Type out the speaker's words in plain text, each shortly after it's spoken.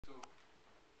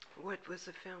What was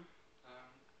the film?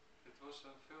 It was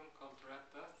a film called Red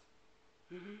Death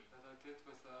that I did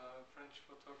with a French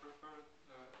photographer,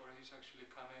 or he's actually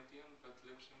Canadian but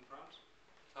lives in France,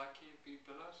 Taki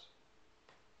Bibelas.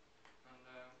 And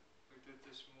we did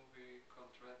this movie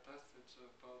called Red Death. It's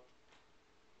about,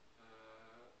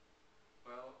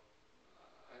 well,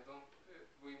 I don't,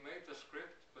 we made the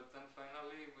script, but then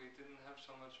finally we didn't have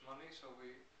so much money, so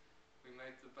we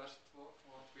made the best for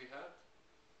what we had.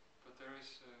 But there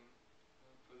is,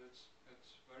 but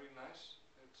it's very nice.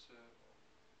 It's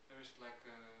there is like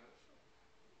a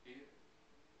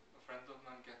friend of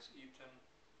mine gets eaten,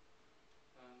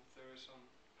 and there is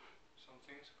some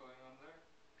things going on there.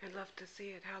 I'd love to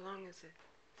see it. How long is it?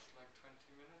 It's like 20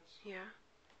 minutes. Yeah.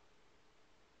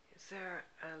 Is there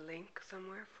a link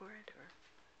somewhere for it, or?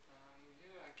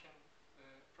 Yeah, I can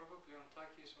probably on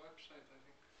Taki's website, I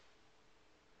think.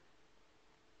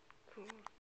 Cool.